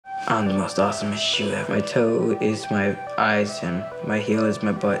I'm the most awesomest shoe ever. My toe is my eyes and my heel is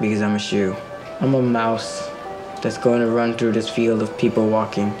my butt because I'm a shoe. I'm a mouse that's going to run through this field of people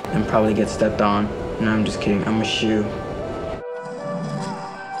walking and probably get stepped on. No, I'm just kidding. I'm a shoe.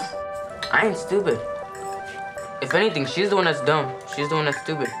 I ain't stupid. If anything, she's the one that's dumb. She's the one that's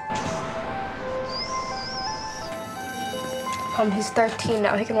stupid. He's 13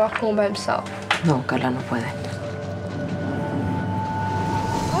 now. He can walk home by himself. No, Carla no puede.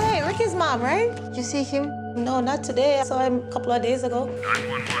 Oh, hey, Ricky's mom, right? You see him? No, not today. I saw him a couple of days ago.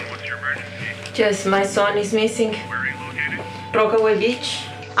 911, what's your emergency? Yes, my son is missing. Where are you located? Rockaway Beach.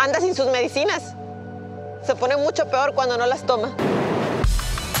 Anda sin sus medicinas. Se pone mucho peor cuando no las toma.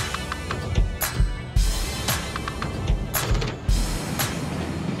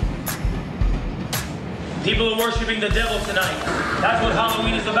 People are worshiping the devil tonight. That's what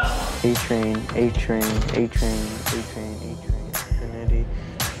Halloween is about. A-train, A-train, A-train, A-train, A-train, infinity,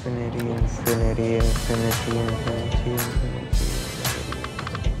 infinity, infinity, infinity, infinity, infinity.